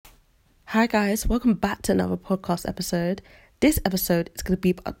Hi guys, welcome back to another podcast episode. This episode is going to be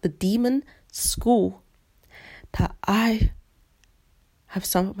about the demon school that I have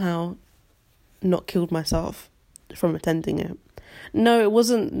somehow not killed myself from attending it. No, it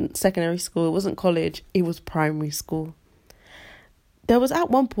wasn't secondary school, it wasn't college, it was primary school. There was at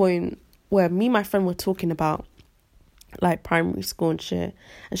one point where me and my friend were talking about like primary school and shit,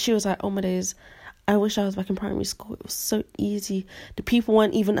 and she was like, oh my days, I wish I was back in primary school. It was so easy. The people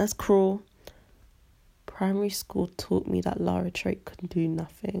weren't even as cruel. Primary school taught me that Lara Trade could do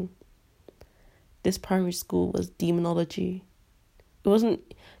nothing. This primary school was demonology. It wasn't,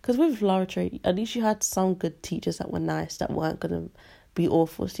 because with Lara Trade, at least you had some good teachers that were nice, that weren't going to be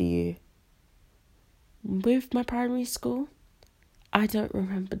awful to you. With my primary school, I don't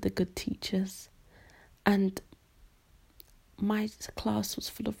remember the good teachers. And my class was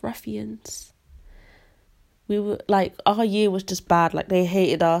full of ruffians. We were like, our year was just bad. Like, they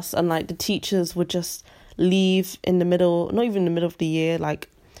hated us, and like the teachers would just leave in the middle, not even in the middle of the year, like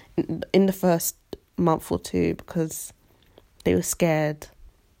in the first month or two, because they were scared.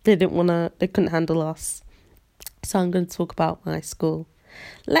 They couldn't handle us. So I'm going to talk about my school.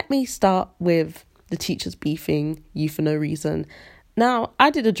 Let me start with the teachers beefing you for no reason. Now, I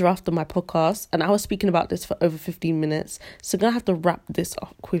did a draft of my podcast and I was speaking about this for over 15 minutes, so I'm going to have to wrap this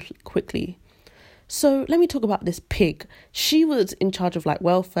up quickly. So let me talk about this pig. She was in charge of like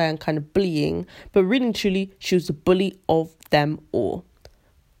welfare and kind of bullying, but really and truly, she was the bully of them all.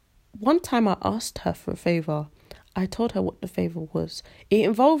 One time I asked her for a favour. I told her what the favour was. It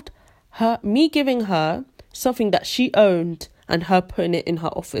involved me giving her something that she owned and her putting it in her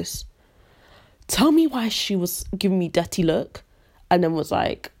office. Tell me why she was giving me dirty look and then was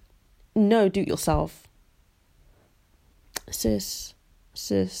like, no, do it yourself. Sis.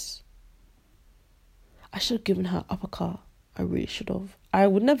 I should have given her uppercut. I really should have. I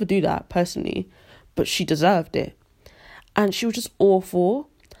would never do that personally, but she deserved it. And she was just awful.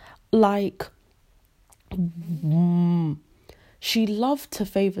 Like, she loved to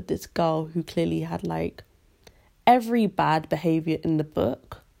favour this girl who clearly had like every bad behaviour in the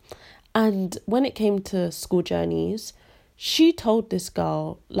book. And when it came to school journeys, she told this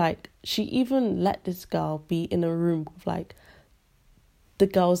girl, like, she even let this girl be in a room with like the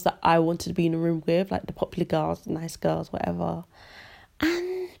girls that I wanted to be in a room with, like the popular girls, the nice girls, whatever.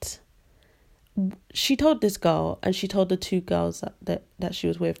 And she told this girl, and she told the two girls that she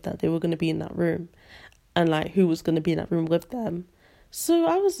was with, that they were going to be in that room, and like who was going to be in that room with them. So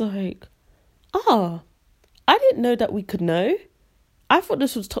I was like, I didn't know that we could know. I thought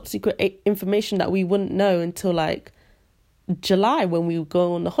this was top secret information that we wouldn't know until like July when we would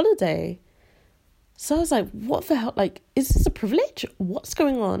go on the holiday. So I was like, what the hell? Like, is this a privilege? What's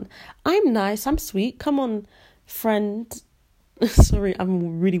going on? I'm nice. I'm sweet. Come on, friend. Sorry,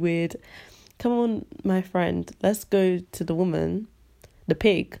 I'm really weird. Come on, my friend. Let's go to the woman, the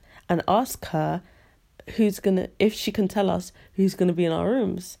pig, and ask her if she can tell us who's going to be in our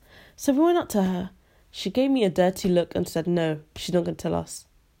rooms. So we went up to her. She gave me a dirty look and said, no, she's not going to tell us.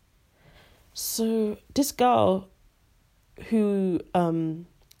 So this girl who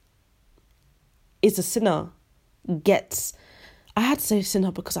is a sinner I had to say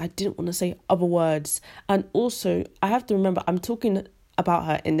sinner because I didn't want to say other words. And also, I have to remember, I'm talking about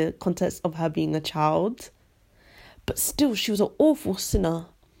her in the context of her being a child. But still, she was an awful sinner.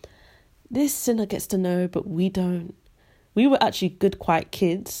 This sinner gets to know, but we don't. We were actually good, quiet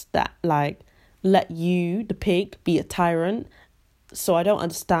kids that, like, let you, the pig, be a tyrant. So I don't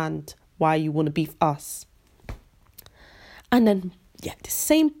understand why you want to beef us. And then, the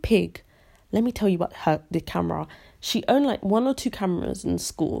same pig. Let me tell you about the camera. She owned like 1 or 2 cameras in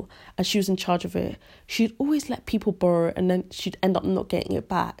school and she was in charge of it. She'd always let people borrow it and then she'd end up not getting it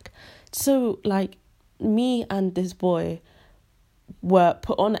back. So like me and this boy were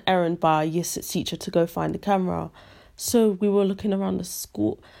put on an errand by a year 6 teacher to go find the camera. So we were looking around the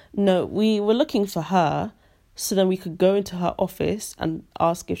school. No, we were looking for her so then we could go into her office and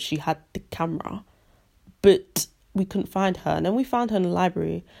ask if she had the camera. But we couldn't find her. And then we found her in the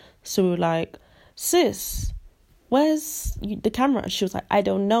library. So we were like, sis, where's the camera? And she was like, I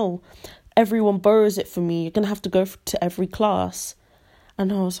don't know. Everyone borrows it from me. You're going to have to go to every class.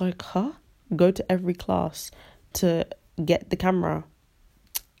 And I was like, huh? Go to every class to get the camera?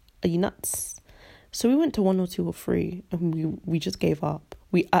 Are you nuts? So we went to 1 or 2 or 3 and we just gave up.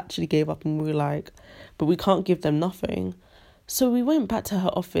 We actually gave up and we were like, but we can't give them nothing. So we went back to her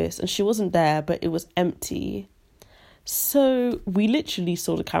office and she wasn't there, but it was empty. So we literally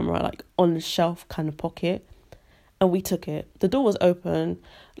saw the camera like on the shelf kind of pocket and we took it. The door was open.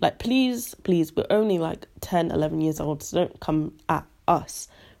 Like, please, we're only like 10, 11 years old, so don't come at us.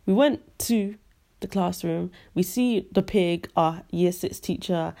 We went to the classroom. We see the pig, our year 6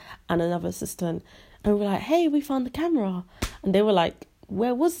 teacher, and another assistant. And we're like, hey, we found the camera. And they were like,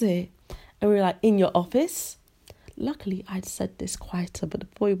 where was it? And we were like, in your office. Luckily, I'd said this quieter, but the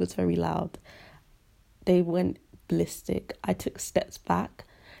boy was very loud. They went ballistic. I took steps back.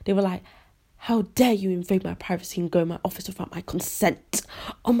 They were like, how dare you invade my privacy and go in my office without my consent?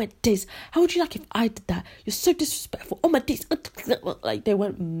 Oh my days. How would you like if I did that? You're so disrespectful. Oh my days. Like, they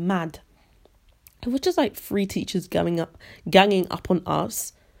went mad. It was just like 3 teachers ganging up on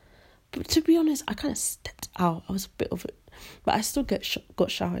us. But to be honest, I kind of stepped out. I was a bit of it. But I still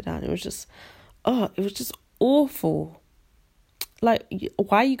got shouted at. It was just awful. Like,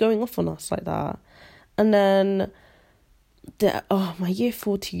 why are you going off on us like that? And then, my year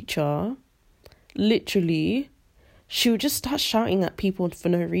 4 teacher, literally, she would just start shouting at people for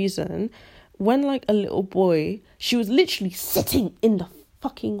no reason. When, like, a little boy, she was literally sitting in the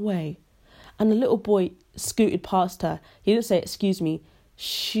fucking way. And the little boy scooted past her. He didn't say, excuse me.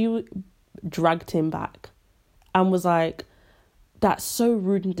 She dragged him back and was like, that's so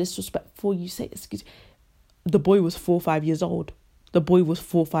rude and disrespectful. You say, excuse me. The boy was 4 or 5 years old.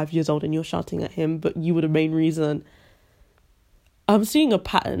 And you're shouting at him, but you were the main reason. I'm seeing a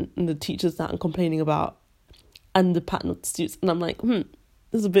pattern in the teachers that I'm complaining about and the pattern of the students. And I'm like,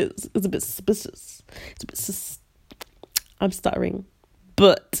 it's a bit suspicious. I'm stuttering.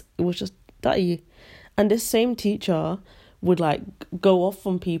 But it was just dirty. And this same teacher would like go off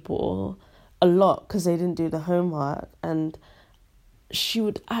on people a lot because they didn't do the homework. And she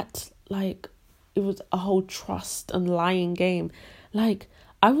would act like it was a whole trust and lying game. Like,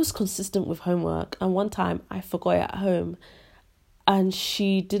 I was consistent with homework, and one time I forgot it at home, and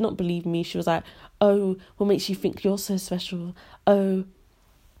she did not believe me. She was like, oh, what makes you think you're so special? Oh,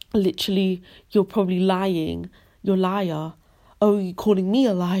 literally, you're probably lying. You're a liar. Oh, you're calling me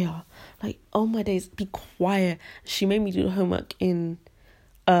a liar. Like, oh my days, be quiet. She made me do the homework in,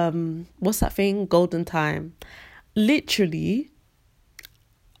 what's that thing? Golden Time. Literally,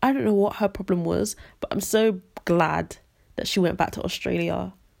 I don't know what her problem was, but I'm so glad that she went back to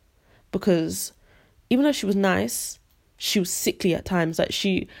Australia, because even though she was nice, she was sickly at times. Like,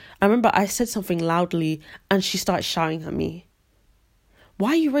 I remember I said something loudly and she started shouting at me.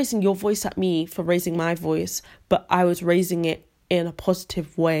 Why are you raising your voice at me for raising my voice? But I was raising it in a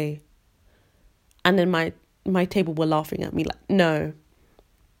positive way. And then my table were laughing at me like, no.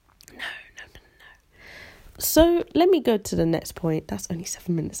 So let me go to the next point. That's only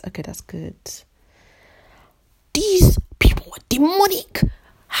 7 minutes. Okay, that's good. These people were demonic.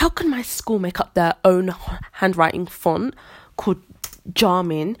 How can my school make up their own handwriting font called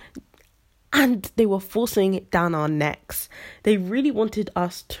Jarmin, and they were forcing it down our necks? They really wanted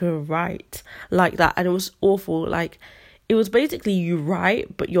us to write like that, and it was awful. Like, it was basically you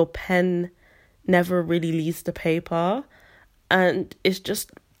write, but your pen never really leaves the paper, and it's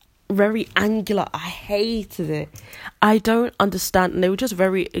just very angular. I hated it. I don't understand. And they were just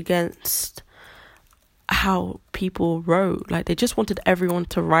very against how people wrote. Like, they just wanted everyone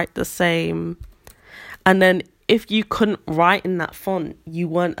to write the same. And then if you couldn't write in that font, you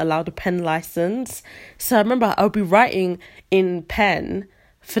weren't allowed a pen license. So I remember I would be writing in pen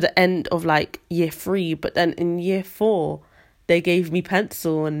for the end of like year 3, but then in year 4 they gave me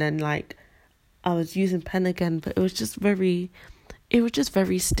pencil, and then like I was using pen again. But it was just very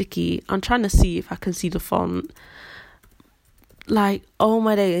sticky. I'm trying to see if I can see the font. Like, oh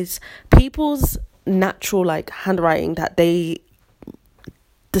my days, people's natural like handwriting that they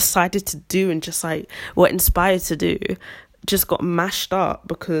decided to do and just like were inspired to do just got mashed up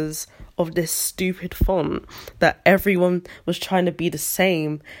because of this stupid font that everyone was trying to be the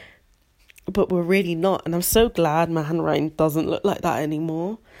same, but we're really not. And I'm so glad my handwriting doesn't look like that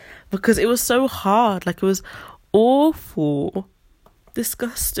anymore, because it was so hard. Like, it was awful,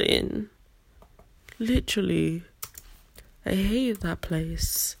 disgusting, literally. I hated that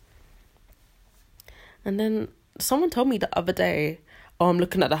place. And then someone told me the other day, I'm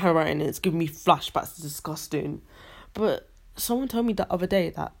looking at the handwriting and it's giving me flashbacks. It's disgusting. But someone told me the other day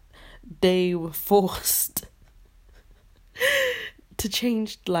that they were forced to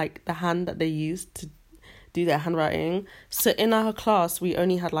change like the hand that they used to do their handwriting. So in our class, we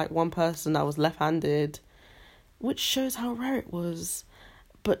only had like one person that was left-handed, which shows how rare it was.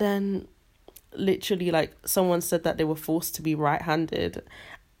 But then literally like someone said that they were forced to be right-handed,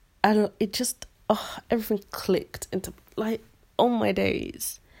 and it just, everything clicked into like, oh my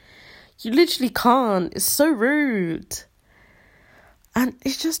days, you literally can't. It's so rude. And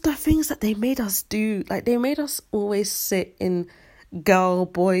it's just the things that they made us do. Like, they made us always sit in girl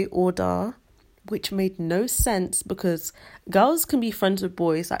boy order which made no sense because girls can be friends with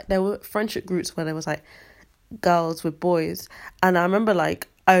boys. Like, there were friendship groups where there was like girls with boys, and I remember like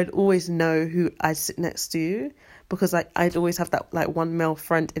I'd always know who I'd sit next to because like I'd always have that like one male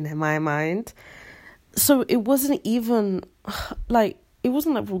friend in my mind. So it wasn't even like, it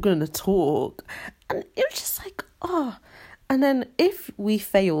wasn't like we were going to talk, and it was just like, oh. And then if we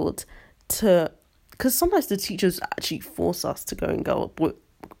failed to, because sometimes the teachers actually force us to go in girl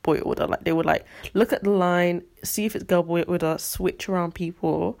boy order. Like, they would like look at the line, see if it's girl boy order, switch around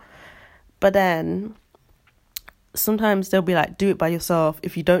people. But then sometimes they'll be like, do it by yourself.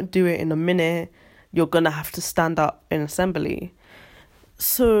 If you don't do it in a minute, you're gonna have to stand up in assembly.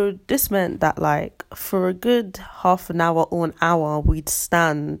 So this meant that like for a good half an hour or an hour, we'd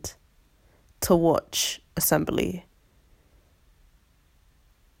stand to watch assembly.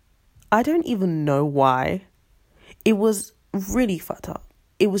 I don't even know why. It was really fucked up.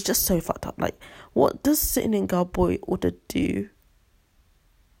 It was just so fucked up. Like, what does sitting in girl boy order do?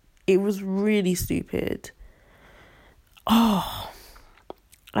 It was really stupid. Oh,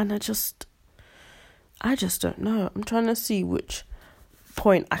 and I just don't know. I'm trying to see which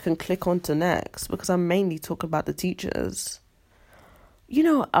point I can click onto next because I'm mainly talking about the teachers. You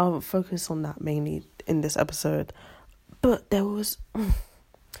know, I'll focus on that mainly in this episode. But there was...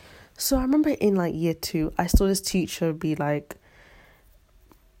 So I remember in like year 2, I saw this teacher be like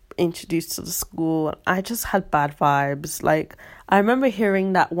introduced to the school, and I just had bad vibes. Like, I remember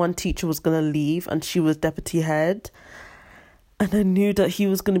hearing that one teacher was going to leave and she was deputy head, and I knew that he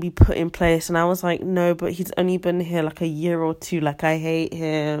was going to be put in place, and I was like, no, but he's only been here like a year or 2, like I hate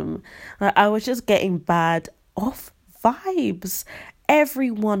him. Like, I was just getting bad off vibes.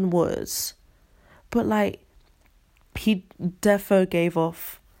 Everyone was, but like he defo gave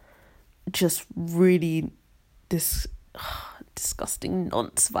off just really disgusting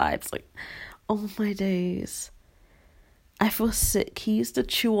nonce vibes. Like, oh my days, I feel sick. He used to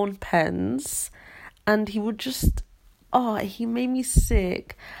chew on pens, and he would just, he made me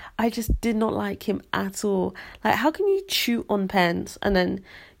sick. I just did not like him at all. Like, how can you chew on pens and then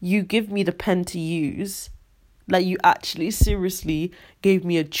you give me the pen to use? Like, you actually seriously gave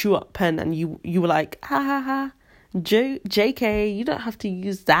me a chew up pen, and you were like, ha ha ha, JK, you don't have to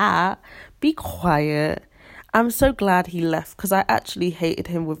use that. Be quiet. I'm so glad he left because I actually hated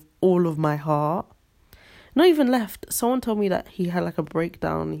him with all of my heart. Not even left. Someone told me that he had like a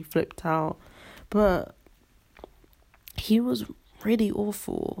breakdown. He flipped out. But he was really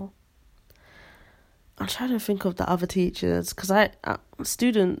awful. I'm trying to think of the other teachers because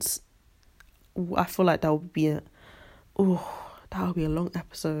students, I feel like that would be a long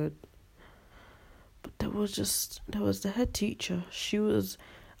episode. But there was the head teacher. She was,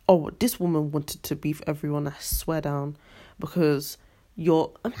 this woman wanted to beef everyone, I swear down. Because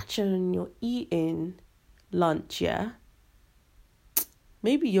imagine you're eating lunch, yeah?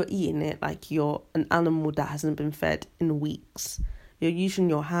 Maybe you're eating it like you're an animal that hasn't been fed in weeks. You're using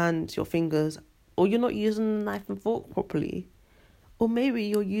your hands, your fingers, or you're not using a knife and fork properly. Or maybe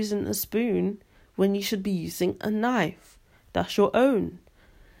you're using a spoon when you should be using a knife. That's your own.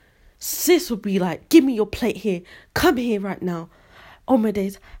 Sis would be like, give me your plate here. Come here right now. Oh my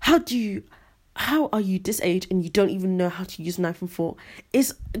days. How are you this age and you don't even know how to use a knife and fork?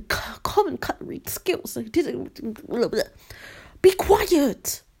 It's common cutlery skills. Be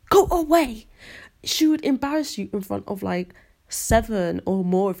quiet. Go away. She would embarrass you in front of like 7 or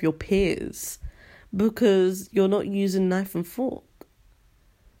more of your peers because you're not using knife and fork.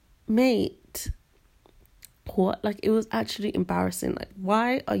 Mate. What? Like, it was actually embarrassing. Like,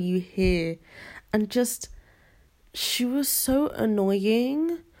 why are you here? And just, she was so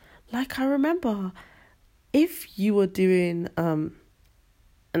annoying. Like, I remember if you were doing an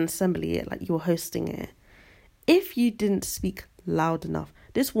assembly, like you were hosting it, if you didn't speak loud enough,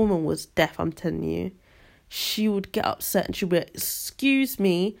 this woman was deaf, I'm telling you, she would get upset and she'd be like, excuse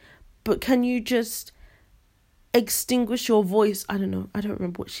me, but can you just extinguish your voice? I don't know, I don't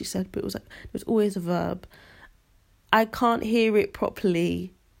remember what she said, but it was like, it was always a verb. I can't hear it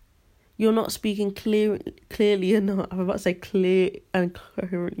properly. You're not speaking clearly enough. I'm about to say clear and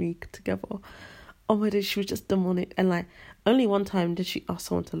coherently together. Oh my God, she was just demonic. And like, only one time did she ask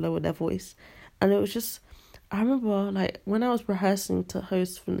someone to lower their voice. And it was just, I remember like when I was rehearsing to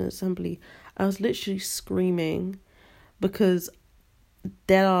host for an assembly, I was literally screaming because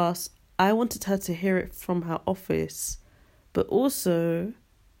I wanted her to hear it from her office. But also,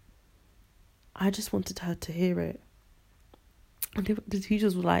 I just wanted her to hear it. And the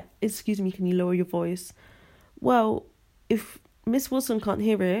teachers were like, excuse me, can you lower your voice? Well, if Miss Wilson can't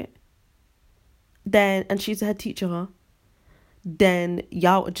hear it, and she's the head teacher, then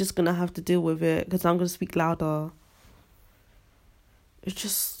y'all are just gonna have to deal with it because I'm gonna speak louder. It's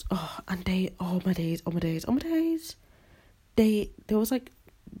just, and they, my days. There was like,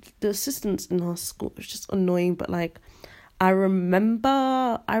 the assistants in our school was just annoying, but like, I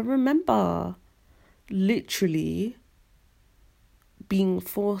remember literally being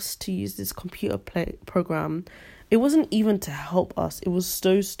forced to use this computer program. It wasn't even to help us. It was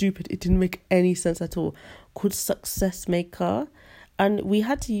so stupid. It didn't make any sense at all. Called Success Maker. And we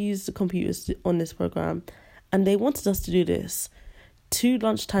had to use the computers on this program. And they wanted us to do this 2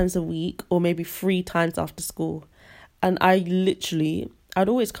 lunchtimes a week or maybe 3 times after school. And I'd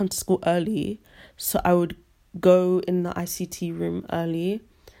always come to school early. So I would go in the ICT room early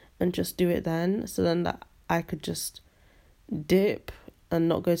and just do it then. So then that I could just dip and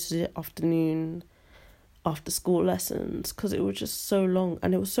not go to the afternoon after school lessons, because it was just so long.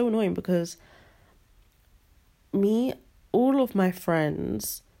 And it was so annoying because all of my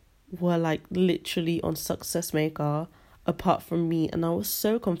friends were like literally on Success Maker apart from me, and I was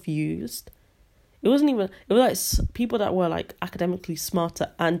so confused. It was like people that were like academically smarter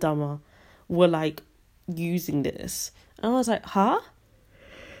and dumber were like using this, and I was like,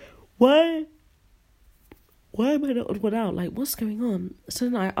 why am I not on one out? Like, what's going on? So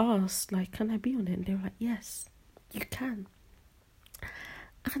then I asked, like, can I be on it? And they were like, yes, you can.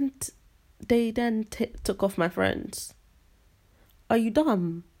 And they then took off my friends. Are you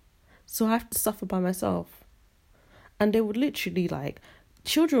dumb? So I have to suffer by myself. And they would literally, like,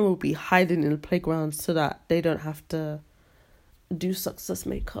 children will be hiding in the playground so that they don't have to do Success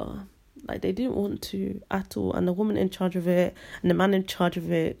Maker. Like, they didn't want to at all. And the woman in charge of it and the man in charge of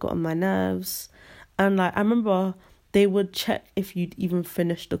it got on my nerves. And like, I remember they would check if you'd even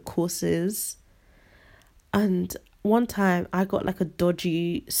finished the courses. And one time I got like a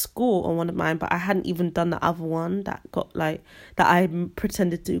dodgy score on one of mine, but I hadn't even done the other one that I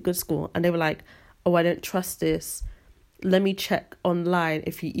pretended to do good score. And they were like, oh, I don't trust this. Let me check online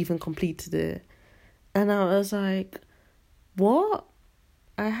if you even completed it. And I was like, what?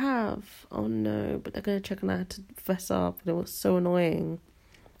 I have. Oh no, but they're going to check, and I had to fess up. And it was so annoying.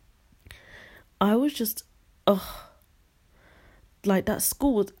 I was just, like, that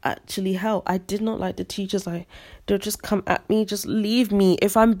school was actually hell. I did not like the teachers. Like, they'll just come at me, just leave me.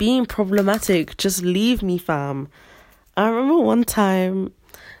 If I'm being problematic, just leave me, fam. I remember one time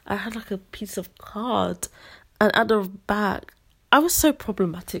I had like a piece of card, and at the back, I was so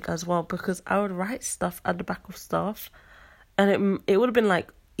problematic as well, because I would write stuff at the back of stuff, and it would have been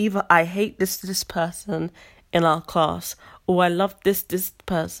like, either I hate this person in our class, or I love this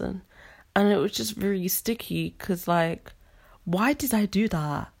person. And it was just really sticky, because, like, why did I do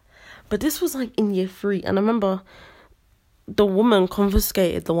that? But this was, like, in year 3. And I remember the woman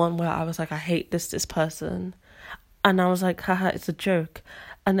confiscated the one where I was like, I hate this person. And I was like, haha, it's a joke.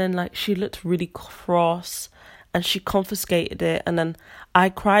 And then, like, she looked really cross, and she confiscated it. And then I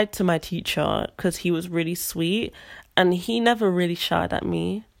cried to my teacher, because he was really sweet. And he never really shouted at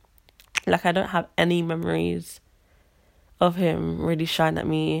me. Like, I don't have any memories of him really shouting at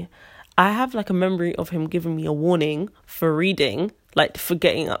me. I have like a memory of him giving me a warning for reading, like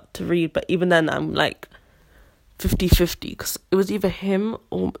forgetting up to read. But even then, I'm like 50-50, because it was either him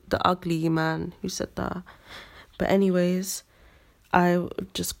or the ugly man who said that. But anyways, I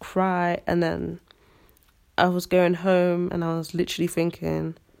would just cry. And then I was going home and I was literally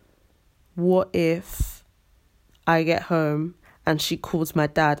thinking, what if I get home and she calls my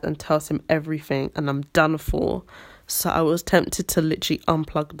dad and tells him everything and I'm done for? So I was tempted to literally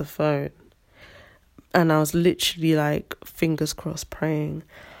unplug the phone. And I was literally like, fingers crossed, praying.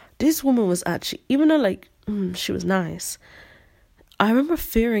 This woman was actually, even though like, she was nice, I remember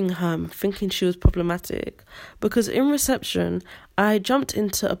fearing her, thinking she was problematic. Because in reception, I jumped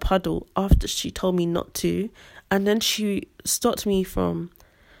into a puddle after she told me not to. And then she stopped me from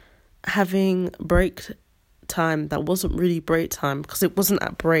having break time that wasn't really break time. Because it wasn't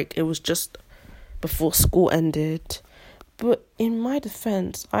at break, it was just before school ended. But in my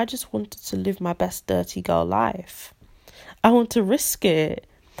defense, I just wanted to live my best dirty girl life. I want to risk it.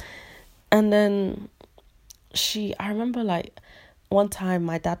 And then I remember like one time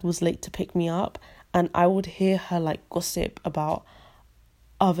my dad was late to pick me up, and I would hear her like gossip about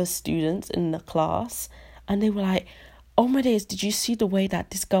other students in the class, and they were like, oh my days, did you see the way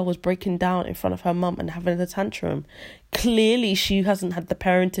that this girl was breaking down in front of her mum and having a tantrum? Clearly she hasn't had the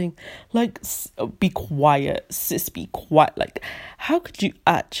parenting. Like, be quiet, sis, be quiet. Like, how could you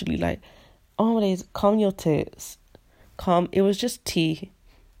actually, like, oh my days, calm your tits. Calm. It was just tea.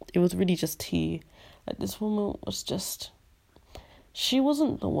 It was really just tea. Like, this woman was just, she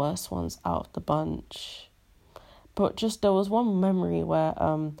wasn't the worst ones out of the bunch. But just there was one memory where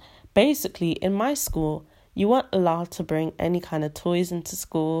basically in my school you weren't allowed to bring any kind of toys into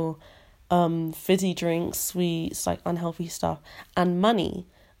school, fizzy drinks, sweets, like unhealthy stuff, and money,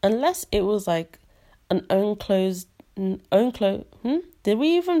 unless it was like an own clothes. Did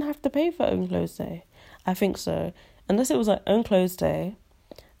we even have to pay for own clothes day? I think so. Unless it was like own clothes day,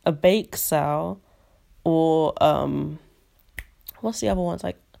 a bake sale, or what's the other ones,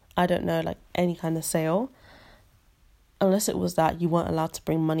 like, I don't know, like any kind of sale. Unless it was that, you weren't allowed to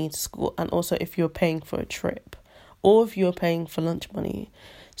bring money to school. And also if you were paying for a trip or if you were paying for lunch money.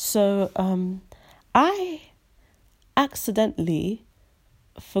 So I accidentally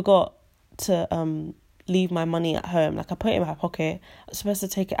forgot to leave my money at home. Like, I put it in my pocket. I was supposed to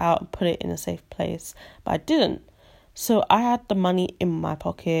take it out and put it in a safe place, but I didn't. So I had the money in my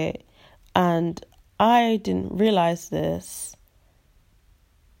pocket, and I didn't realize this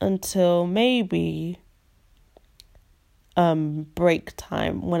until maybe break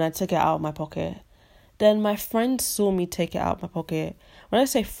time, when I took it out of my pocket. Then my friend saw me take it out of my pocket. When I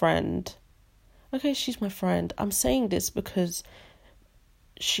say friend, okay, she's my friend. I'm saying this because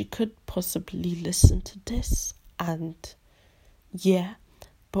she could possibly listen to this, and yeah.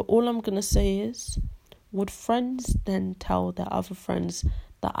 But all I'm gonna say is, would friends then tell their other friends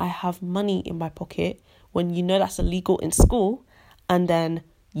that I have money in my pocket when you know that's illegal in school, and then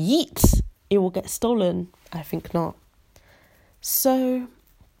yeet, it will get stolen? I think not. So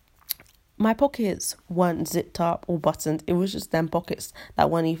my pockets weren't zipped up or buttoned. It was just them pockets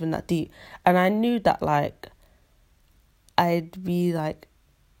that weren't even that deep. And I knew that, like, I'd be, like,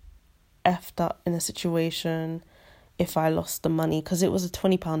 effed up in a situation if I lost the money, because it was a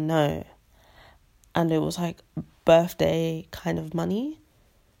 £20 note. And it was, like, birthday kind of money.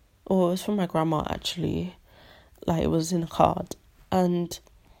 Or it was from my grandma, actually. Like, it was in a card. And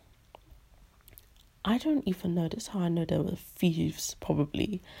I don't even know. That's how I know there were thieves,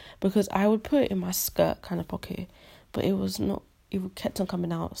 probably. Because I would put it in my skirt kind of pocket. But it was not, it kept on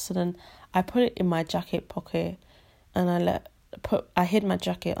coming out. So then I put it in my jacket pocket. And I hid my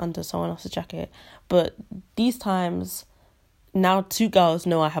jacket under someone else's jacket. But these times, now 2 girls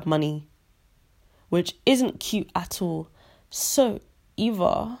know I have money, which isn't cute at all. So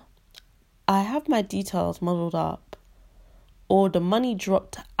either I have my details muddled up, or the money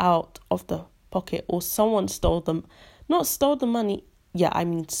dropped out of the pocket, or someone stole them. Not stole the money. Yeah, I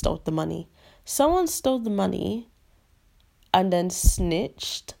mean stole the money. Someone stole the money and then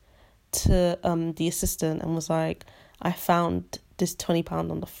snitched to the assistant and was like, I found this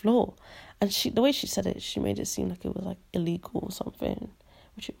 £20 on the floor. And the way she said it, she made it seem like it was like illegal or something,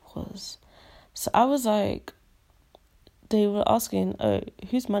 which it was. So I was like, they were asking, oh,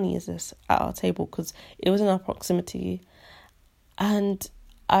 whose money is this at our table? Because it was in our proximity. And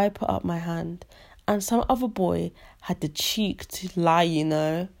I put up my hand, and some other boy had the cheek to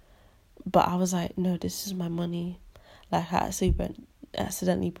lie, But I was like, no, this is my money. Like, I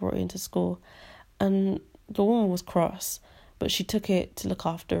accidentally brought it into school. And the woman was cross, but she took it to look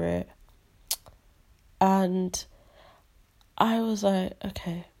after it. And I was like,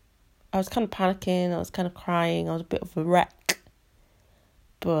 okay. I was kind of panicking. I was kind of crying. I was a bit of a wreck.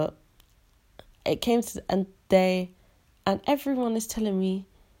 But it came to the end of the day, and everyone is telling me,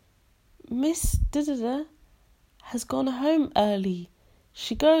 Miss da-da-da has gone home early.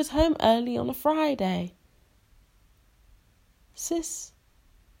 She goes home early on a Friday. Sis.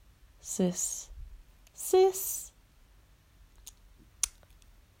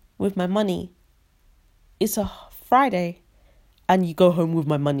 With my money. It's a Friday and you go home with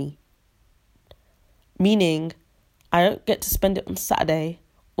my money. Meaning, I don't get to spend it on Saturday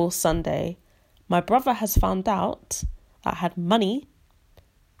or Sunday. My brother has found out that I had money,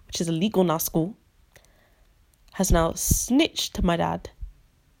 which is illegal in our school, has now snitched to my dad.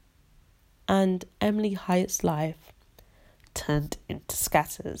 And Emily Hyatt's life turned into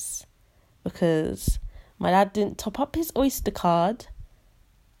scatters because my dad didn't top up his Oyster card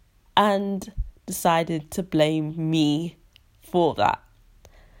and decided to blame me for that.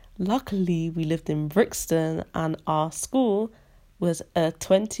 Luckily, we lived in Brixton and our school was a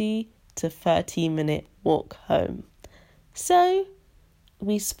 20 to 30 minute walk home. So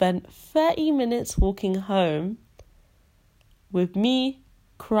we spent 30 minutes walking home with me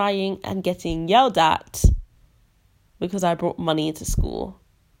crying and getting yelled at because I brought money into school.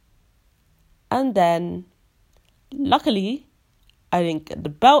 And then, luckily, I didn't get the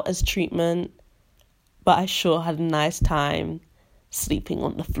belt as treatment, but I sure had a nice time sleeping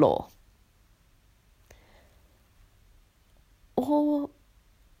on the floor. Or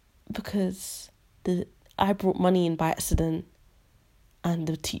because I brought money in by accident and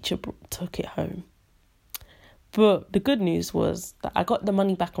the teacher took it home. But the good news was that I got the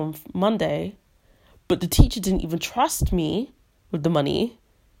money back on Monday, but the teacher didn't even trust me with the money,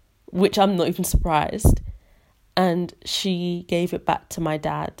 which I'm not even surprised. And she gave it back to my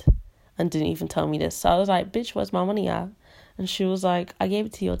dad and didn't even tell me this. So I was like, bitch, where's my money at? And she was like, I gave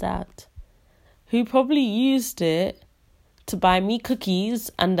it to your dad, who probably used it to buy me cookies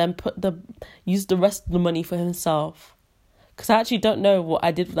and then use the rest of the money for himself. Because I actually don't know what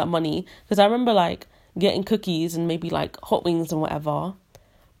I did with that money. Because I remember like getting cookies and maybe like hot wings and whatever.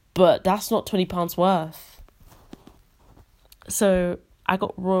 But that's not £20 worth. So I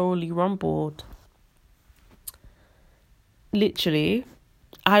got royally rumbled. Literally.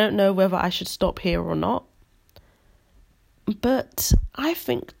 I don't know whether I should stop here or not. But I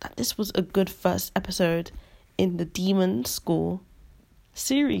think that this was a good first episode in the Demon School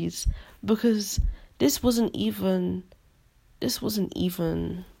series. Because this wasn't even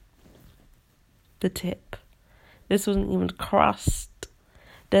the tip. This wasn't even the crust.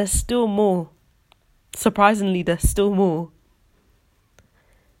 There's still more. Surprisingly, there's still more.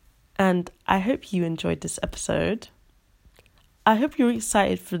 And I hope you enjoyed this episode. I hope you're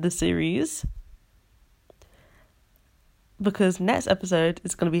excited for the series. Because next episode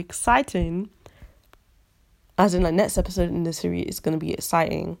is going to be exciting. As in, like, next episode in the series is going to be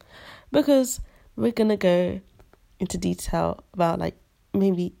exciting. Because we're going to go into detail about, like,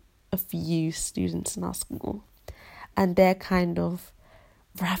 maybe a few students in our school. And their kind of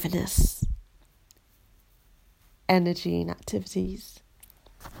ravenous energy and activities.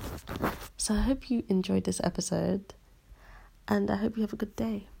 So I hope you enjoyed this episode. And I hope you have a good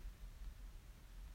day.